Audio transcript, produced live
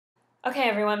Okay,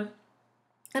 everyone.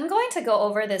 I'm going to go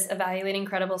over this Evaluating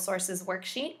Credible Sources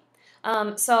worksheet.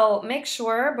 So make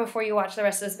sure before you watch the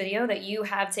rest of this video that you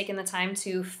have taken the time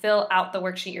to fill out the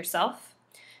worksheet yourself.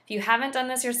 If you haven't done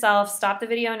this yourself, stop the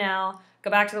video now,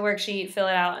 go back to the worksheet, fill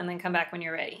it out, and then come back when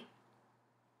you're ready.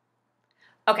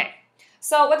 Okay,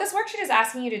 so what this worksheet is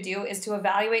asking you to do is to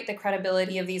evaluate the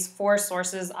credibility of these 4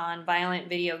 sources on violent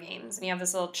video games. And you have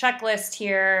this little checklist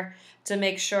here to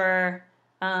make sure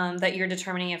that you're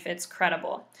determining if it's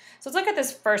credible. So let's look at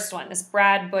this first one, this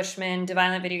Brad Bushman, do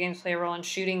violent video games play a role in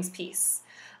shootings piece.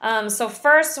 So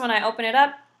first, when I open it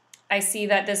up, I see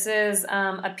that this is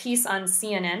a piece on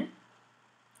CNN.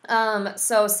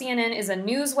 So CNN is a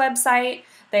news website.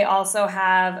 They also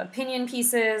have opinion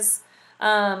pieces.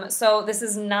 So this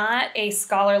is not a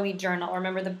scholarly journal.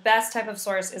 Remember, the best type of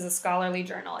source is a scholarly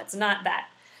journal. It's not that.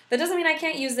 That doesn't mean I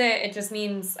can't use it. It just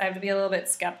means I have to be a little bit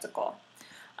skeptical.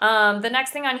 The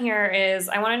next thing on here is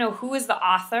I want to know who is the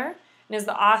author, and is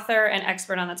the author an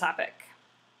expert on the topic.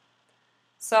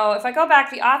 So if I go back,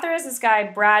 the author is this guy,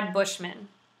 Brad Bushman.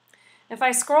 If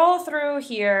I scroll through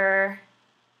here,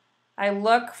 I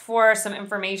look for some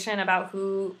information about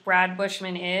who Brad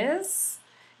Bushman is.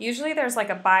 Usually there's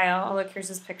like a bio. Oh, look, here's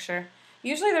his picture.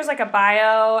 Usually there's like a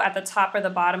bio at the top or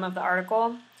the bottom of the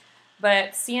article,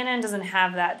 but CNN doesn't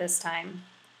have that this time.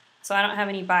 So I don't have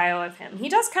any bio of him. He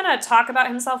does kind of talk about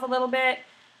himself a little bit.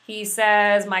 He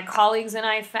says, my colleagues and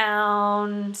I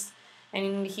found,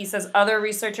 and he says other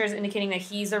researchers indicating that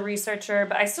he's a researcher,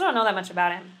 but I still don't know that much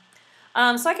about him.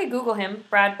 So I could Google him,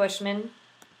 Brad Bushman.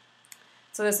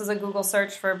 So this is a Google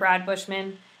search for Brad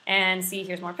Bushman, and see,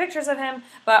 here's more pictures of him.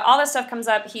 But all this stuff comes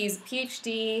up. He's a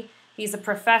PhD. He's a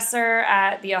professor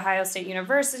at The Ohio State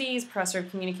University. He's professor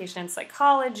of communication and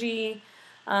psychology.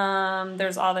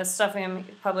 There's all this stuff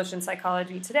published in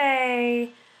Psychology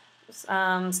Today,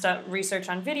 research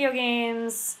on video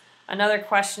games, another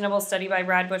questionable study by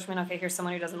Brad Bushman. Okay, here's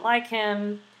someone who doesn't like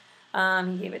him.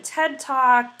 He gave a TED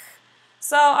Talk.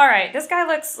 So, all right, this guy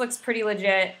looks pretty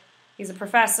legit. He's a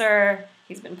professor.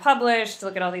 He's been published.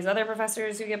 Look at all these other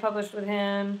professors who get published with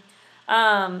him.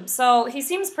 So he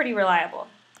seems pretty reliable.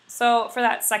 So for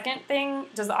that second thing,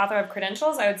 does the author have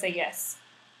credentials? I would say yes.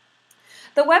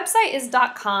 The website is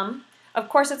 .com. Of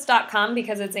course it's .com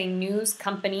because it's a news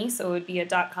company, so it would be a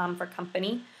 .com for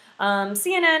company.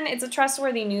 CNN, it's a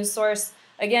trustworthy news source.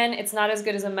 Again, it's not as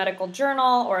good as a medical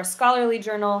journal or a scholarly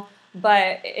journal,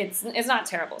 but it's not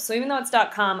terrible. So even though it's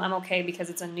 .com, I'm okay because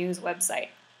it's a news website.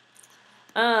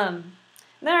 Then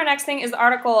our next thing is the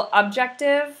article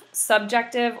objective,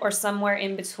 subjective, or somewhere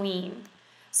in between.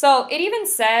 So it even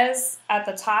says at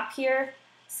the top here,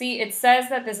 see, it says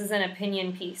that this is an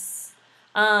opinion piece.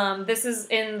 This is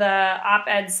in the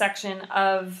op-ed section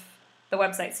of the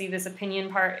website. See, this opinion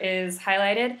part is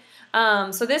highlighted.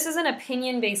 So this is an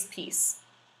opinion-based piece,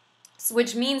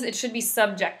 which means it should be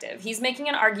subjective. He's making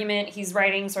an argument. He's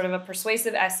writing sort of a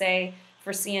persuasive essay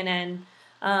for CNN.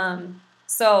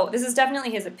 So this is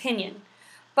definitely his opinion.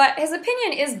 But his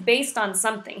opinion is based on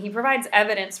something. He provides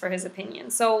evidence for his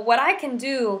opinion. So what I can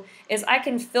do is I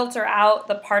can filter out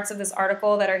the parts of this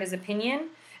article that are his opinion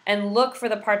and look for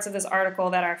the parts of this article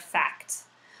that are fact.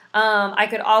 I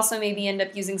could also maybe end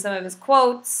up using some of his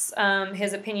quotes,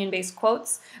 his opinion-based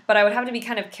quotes, but I would have to be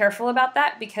kind of careful about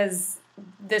that because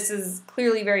this is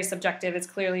clearly very subjective. It's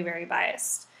clearly very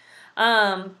biased.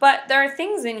 But there are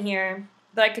things in here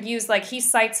that I could use, like he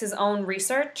cites his own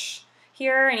research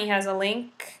here, and he has a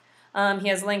link. He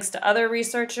has links to other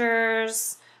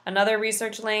researchers, another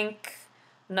research link,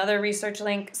 another research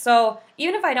link. So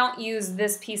even if I don't use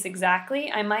this piece exactly,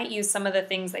 I might use some of the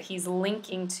things that he's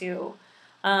linking to.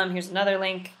 Here's another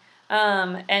link,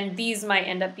 and these might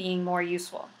end up being more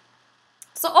useful.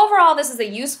 So overall, this is a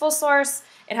useful source.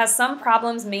 It has some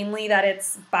problems, mainly that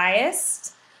it's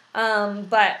biased,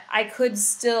 but I could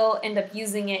still end up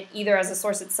using it either as a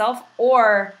source itself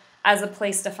or as a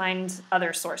place to find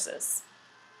other sources.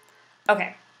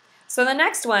 Okay. So the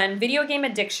next one, video game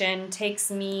addiction,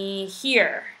 takes me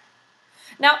here.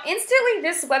 Now, instantly,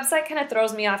 this website kind of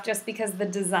throws me off just because the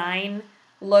design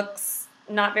looks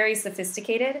not very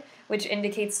sophisticated, which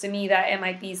indicates to me that it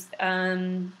might be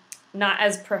not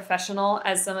as professional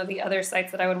as some of the other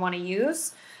sites that I would want to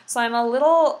use. So I'm a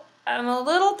little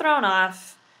thrown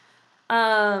off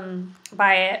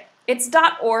by it. It's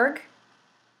 .org.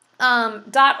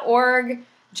 .org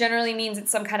generally means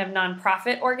it's some kind of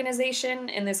nonprofit organization.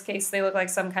 In this case, they look like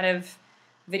some kind of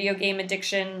video game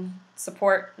addiction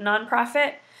support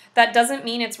nonprofit. That doesn't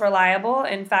mean it's reliable.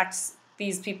 In fact,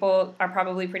 these people are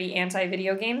probably pretty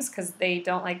anti-video games because they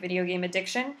don't like video game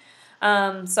addiction.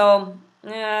 I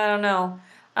don't know.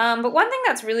 But one thing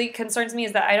that's really concerns me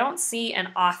is that I don't see an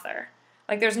author.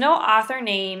 Like there's no author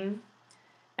name.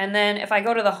 And then if I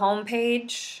go to the home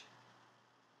page,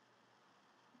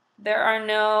 there are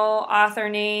no author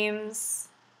names.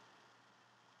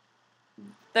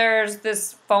 There's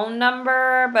this phone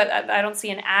number, but I don't see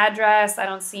an address. I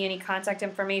don't see any contact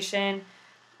information.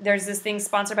 There's this thing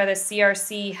sponsored by the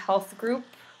CRC Health Group.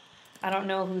 I don't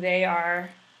know who they are.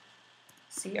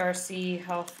 CRC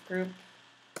Health Group.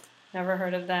 Never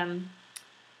heard of them.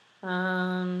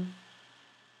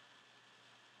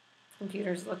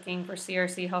 Computer's looking for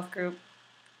CRC Health Group.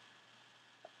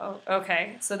 Oh,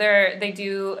 okay. So they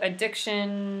do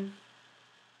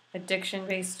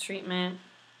addiction-based treatment.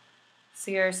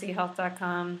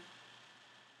 crchealth.com.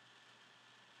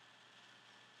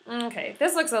 Okay,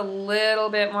 this looks a little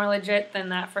bit more legit than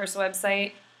that first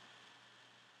website.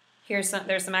 There's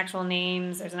some actual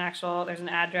names. There's an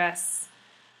address.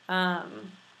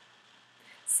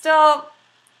 Still,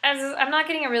 I'm not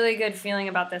getting a really good feeling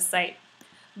about this site.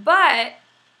 But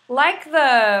like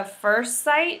the first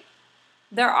site,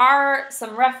 there are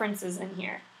some references in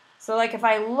here. So like if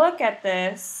I look at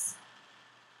this,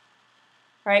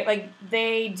 right, like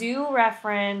they do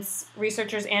reference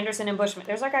researchers Anderson and Bushman.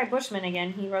 There's our guy Bushman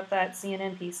again. He wrote that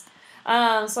CNN piece.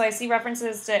 So I see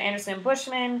references to Anderson and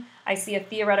Bushman. I see a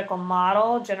theoretical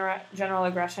model, general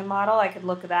aggression model. I could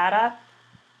look that up.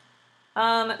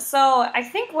 So I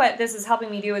think what this is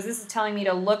helping me do is this is telling me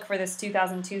to look for this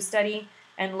 2002 study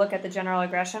and look at the general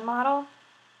aggression model.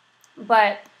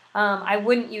 But I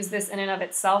wouldn't use this in and of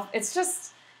itself. It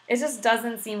just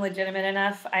doesn't seem legitimate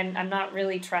enough. I'm not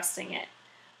really trusting it.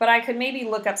 But I could maybe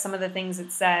look up some of the things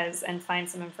it says and find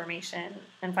some information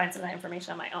and find some of that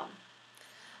information on my own.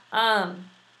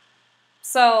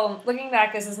 So looking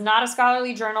back, this is not a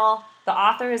scholarly journal. The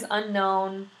author is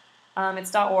unknown.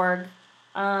 It's .org.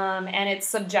 And it's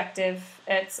subjective.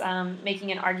 It's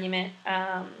making an argument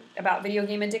about video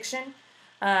game addiction.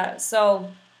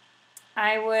 So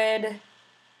I would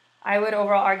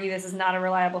overall argue this is not a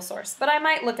reliable source, but I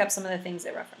might look up some of the things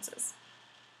it references.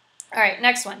 All right,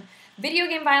 next one. Video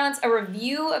game violence, a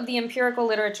review of the empirical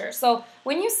literature. So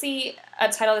when you see a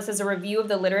title that says a review of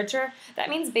the literature, that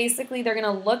means basically they're going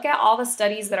to look at all the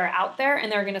studies that are out there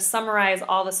and they're going to summarize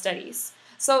all the studies.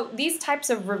 So these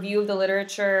types of review of the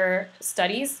literature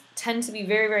studies tend to be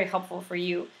very, very helpful for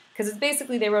you because it's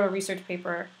basically they wrote a research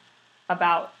paper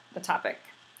about the topic.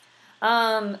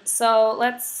 So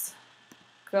let's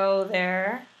go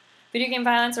there. Video game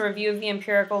violence, a review of the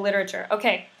empirical literature.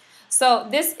 Okay, so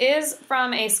this is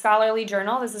from a scholarly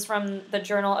journal. This is from the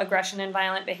journal Aggression and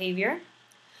Violent Behavior.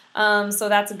 So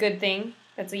that's a good thing.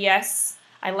 That's a yes.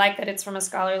 I like that it's from a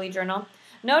scholarly journal.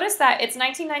 Notice that it's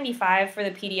 1995 for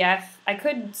the PDF. I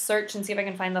could search and see if I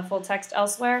can find the full text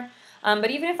elsewhere.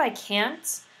 But even if I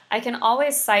can't, I can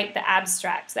always cite the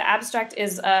abstract. The abstract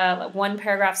is a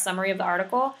one-paragraph summary of the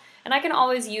article, and I can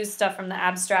always use stuff from the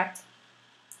abstract.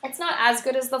 It's not as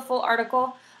good as the full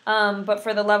article, but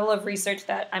for the level of research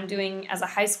that I'm doing as a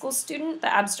high school student,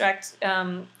 the abstract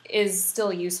is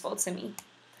still useful to me.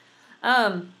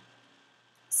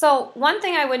 So one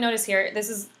thing I would notice here, this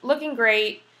is looking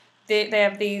great. They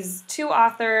have these two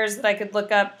authors that I could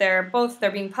look up. They're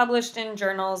being published in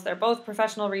journals. They're both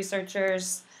professional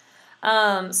researchers.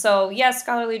 So yes,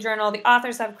 scholarly journal. The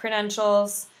authors have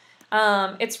credentials.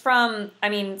 It's from,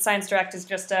 Science Direct is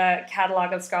just a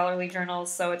catalog of scholarly journals,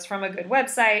 so it's from a good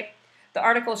website. The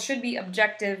article should be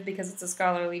objective because it's a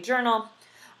scholarly journal.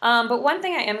 But one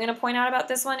thing I am going to point out about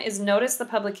this one is notice the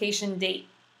publication date.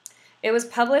 It was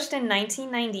published in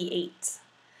 1998.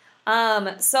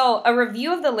 So a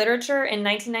review of the literature in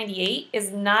 1998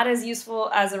 is not as useful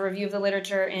as a review of the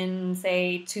literature in,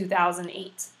 say,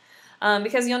 2008.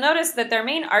 Because you'll notice that their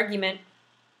main argument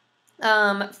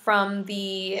from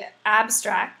the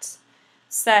abstract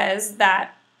says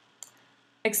that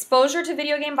exposure to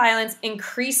video game violence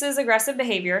increases aggressive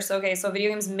behavior. So video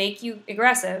games make you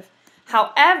aggressive.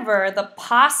 However, the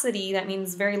paucity, that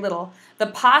means very little, the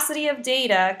paucity of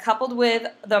data coupled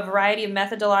with the variety of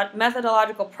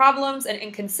methodological problems and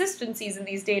inconsistencies in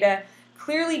these data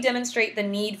clearly demonstrate the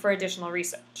need for additional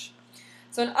research.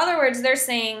 So in other words, they're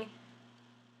saying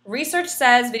research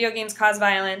says video games cause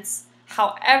violence,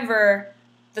 however,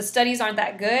 the studies aren't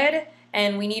that good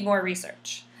and we need more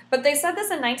research. But they said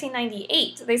this in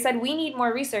 1998. They said we need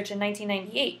more research in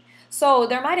 1998. So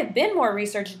there might have been more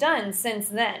research done since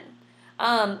then.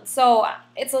 So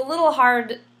it's a little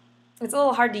hard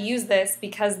to use this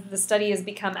because the study has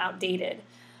become outdated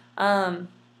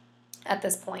at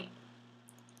this point.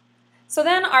 So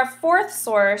then our fourth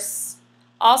source,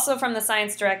 also from the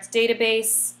Science Direct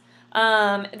database,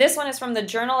 This one is from the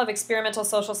Journal of Experimental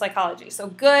Social Psychology. So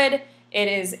good. It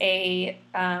is a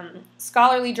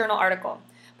scholarly journal article.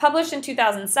 Published in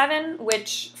 2007,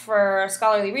 which for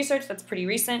scholarly research, that's pretty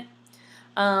recent,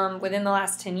 within the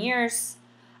last 10 years.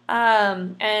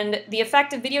 And the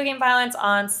effect of video game violence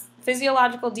on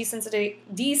physiological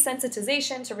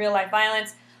desensitization to real-life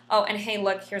violence. Oh, and hey,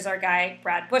 look, here's our guy,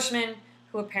 Brad Bushman,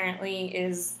 who apparently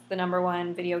is the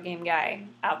 #1 video game guy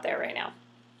out there right now.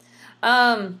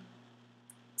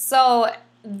 So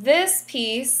this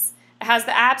piece has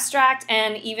the abstract,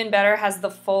 and even better, has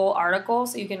the full article,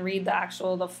 so you can read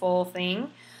the full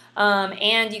thing.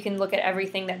 And you can look at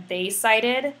everything that they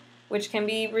cited, which can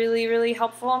be really, really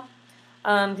helpful,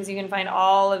 because you can find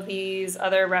all of these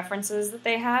other references that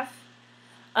they have.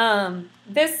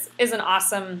 This is an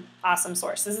awesome, awesome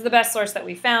source. This is the best source that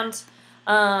we found.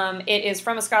 It is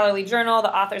from a scholarly journal.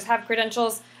 The authors have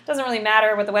credentials. It doesn't really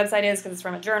matter what the website is because it's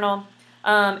from a journal.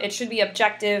 It should be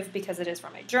objective because it is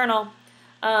from a journal.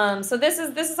 So this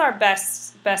is our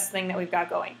best thing that we've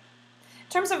got going.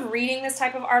 In terms of reading this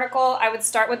type of article, I would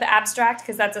start with the abstract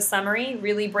because that's a summary.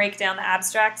 Really break down the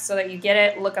abstract so that you get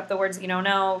it. Look up the words that you don't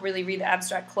know. Really read the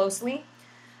abstract closely.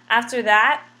 After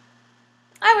that,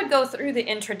 I would go through the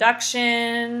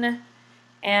introduction,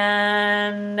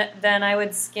 and then I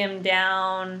would skim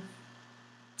down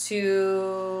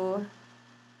to...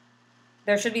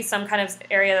 There should be some kind of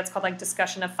area that's called like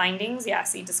discussion of findings. Yeah,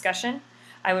 see, discussion.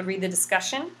 I would read the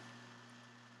discussion,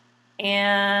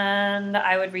 and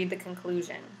I would read the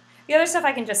conclusion. The other stuff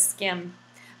I can just skim.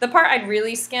 The part I'd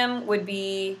really skim would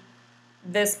be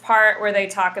this part where they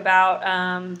talk about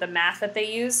the math that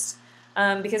they used,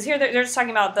 because here they're just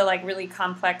talking about the like really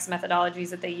complex methodologies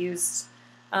that they used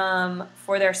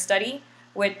for their study,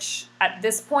 which at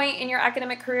this point in your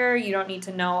academic career, you don't need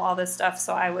to know all this stuff,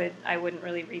 so I wouldn't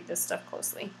really read this stuff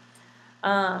closely.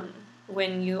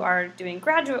 When you are doing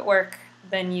graduate work,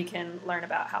 then you can learn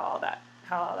about how all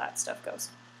that stuff goes.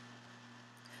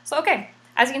 So okay,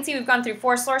 as you can see, we've gone through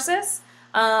 4 sources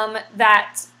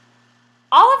that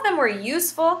all of them were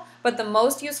useful, but the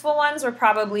most useful ones were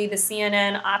probably the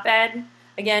CNN op-ed.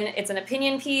 Again, it's an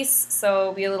opinion piece,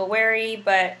 so be a little wary,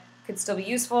 but could still be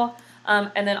useful.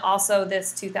 And then also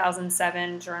this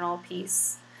 2007 journal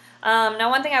piece.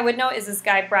 Now, one thing I would note is this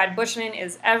guy, Brad Bushman,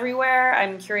 is everywhere.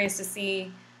 I'm curious to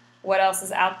see what else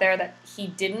is out there that he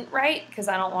didn't write, because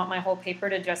I don't want my whole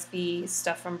paper to just be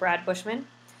stuff from Brad Bushman.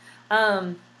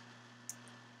 But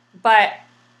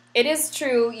it is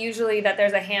true, usually, that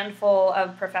there's a handful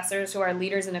of professors who are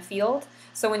leaders in a field.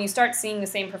 So when you start seeing the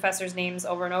same professors' names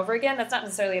over and over again, that's not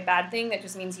necessarily a bad thing. That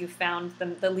just means you found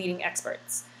the leading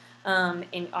experts on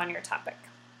your topic.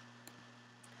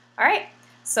 All right,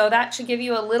 so that should give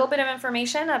you a little bit of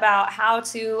information about how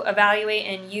to evaluate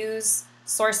and use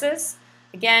sources.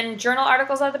 Again, journal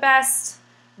articles are the best,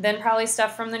 then probably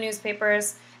stuff from the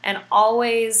newspapers, and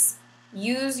always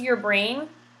use your brain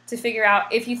to figure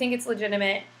out if you think it's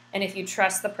legitimate and if you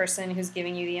trust the person who's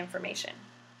giving you the information.